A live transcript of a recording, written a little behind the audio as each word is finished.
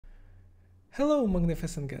Hello,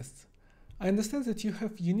 magnificent guests. I understand that you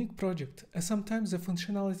have unique project, and sometimes the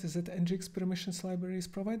functionalities that Ngx-permissions library is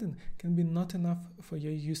providing can be not enough for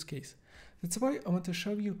your use case. That's why I want to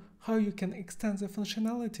show you how you can extend the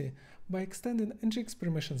functionality by extending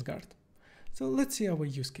ngxPermissionsGuard. So let's see our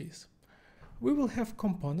use case. We will have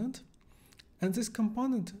component, and this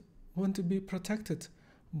component want to be protected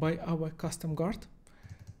by our custom guard.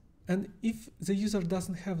 And if the user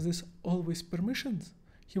doesn't have this always permissions,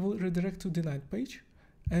 he will redirect to denied page.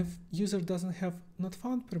 If user doesn't have not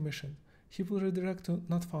found permission, he will redirect to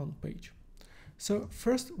not found page. So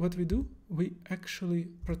first what we do, we actually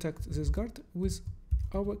protect this guard with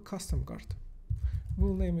our custom guard.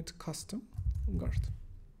 We'll name it custom guard.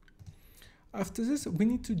 After this, we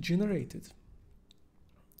need to generate it.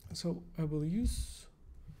 So I will use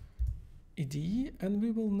IDE and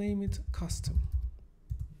we will name it custom.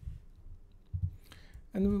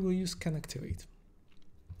 And we will use canActivate.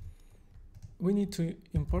 We need to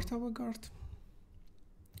import our guard.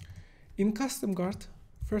 In custom guard,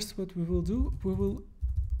 first what we will do, we will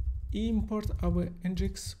import our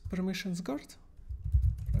ngxPermissionsGuard.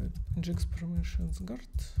 Right,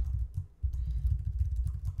 ngxPermissionsGuard.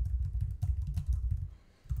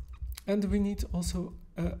 And we need also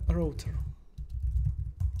a router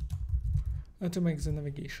to make the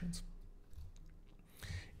navigations.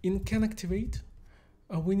 In canActivate,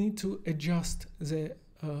 we need to adjust the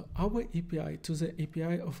our API to the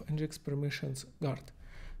API of ngxPermissionsGuard.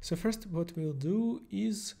 So first what we'll do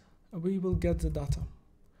is we will get the data.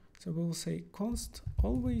 So we will say const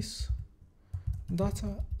always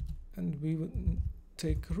data, and we will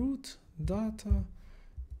take root data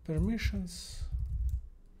permissions,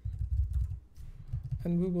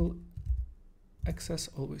 and we will access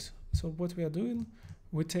always. So what we are doing,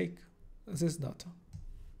 we take this data.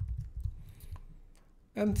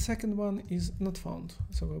 And second one is not found.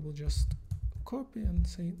 So I will just copy and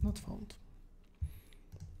say not found.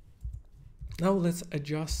 Now let's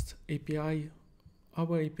adjust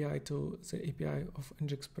our API to the API of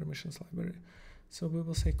ngxPermissions library. So we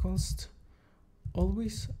will say const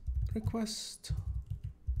always request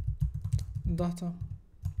data.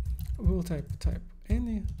 We will type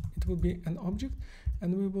any. It will be an object,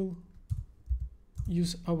 and we will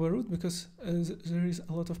use our root because there is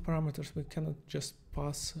a lot of parameters. We cannot just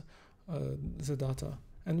pass the data,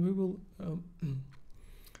 and we will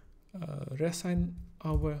reassign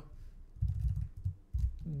our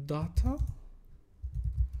data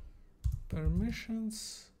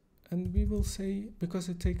permissions, and we will say, because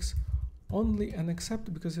it takes only an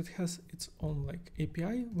accept, because it has its own like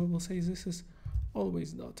API, we will say this is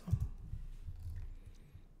always data.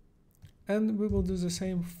 And we will do the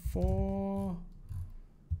same for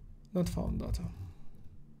not found data.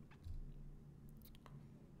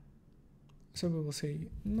 So we will say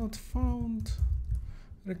not found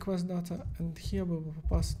request data, and here we will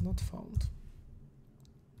pass not found.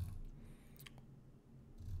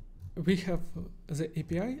 We have the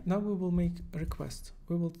API. Now we will make a request.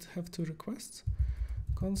 We will have two requests.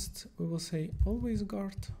 Const, we will say always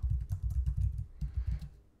guard.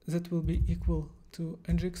 That will be equal to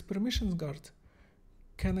ngxPermissionsGuard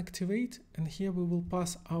canActivate, and here we will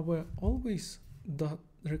pass our always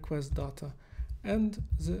request data and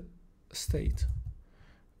the state.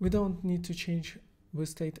 We don't need to change the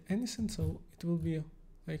state anything, so it will be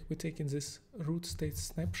like we're taking this root state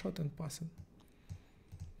snapshot and passing.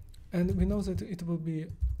 And we know that it will be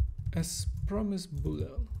as promised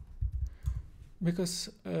boolean, because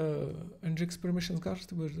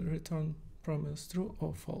ngxPermissionsGuard will return promise true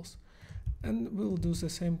or false. And we'll do the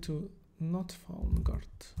same to not found guard.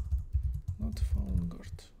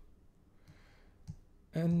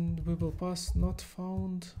 And we will pass not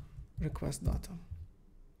found request data.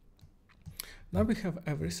 Now we have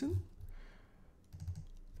everything.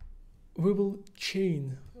 We will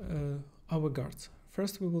chain our guards.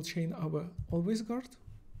 First we will chain our always guard.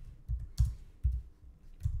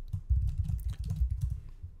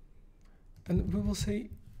 And we will say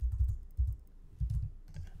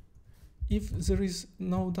if there is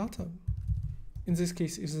no data, in this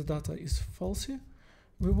case if the data is falsy,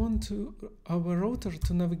 we want our router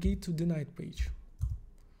to navigate to denied page.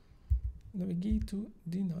 Navigate to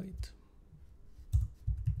denied.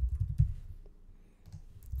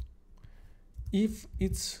 If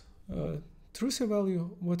it's true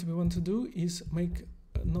value, what we want to do is make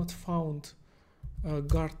not found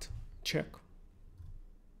guard check.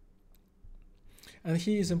 And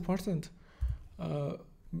here is important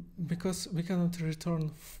because we cannot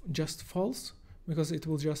return just false, because it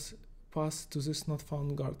will just pass to this not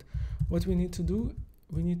found guard. What we need to do,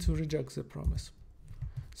 we need to reject the promise.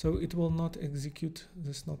 So it will not execute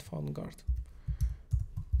this not found guard.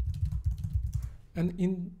 And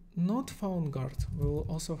in not found guard, we will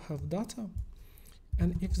also have data.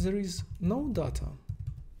 And if there is no data,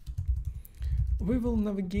 we will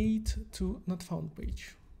navigate to not found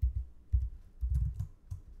page.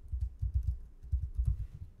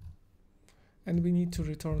 And we need to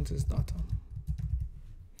return this data.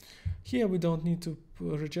 Here we don't need to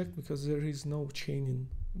reject because there is no chaining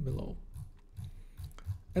below.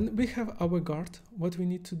 And we have our guard. What we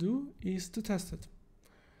need to do is to test it.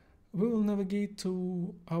 We will navigate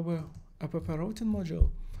to our app routing module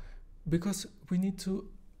because we need to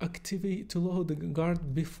load the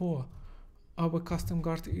guard before our custom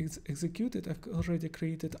guard is executed. I've already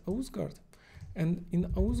created auth guard, and in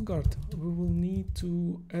auth guard we will need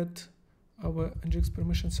to add our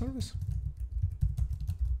ngxPermission service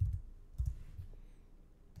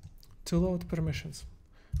to load permissions.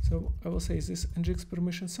 So I will say this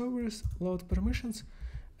ngxPermission service load permissions,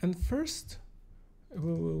 and first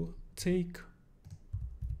we will take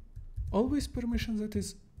always permission that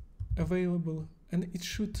is available, and it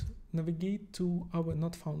should navigate to our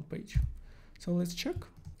not found page. So let's check.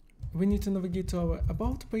 We need to navigate to our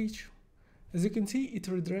about page. As you can see, it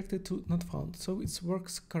redirected to not found, so it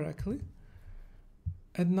works correctly.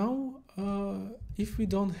 And now if we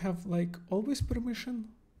don't have like always permission,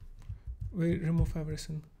 we remove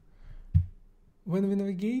everything. When we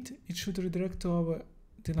navigate, it should redirect to our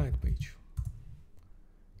denied page.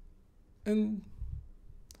 And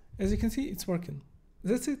as you can see, it's working.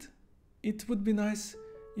 That's it. It would be nice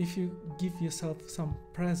if you give yourself some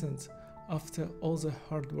presents after all the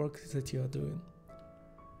hard work that you are doing.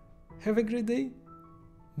 Have a great day.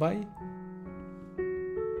 Bye.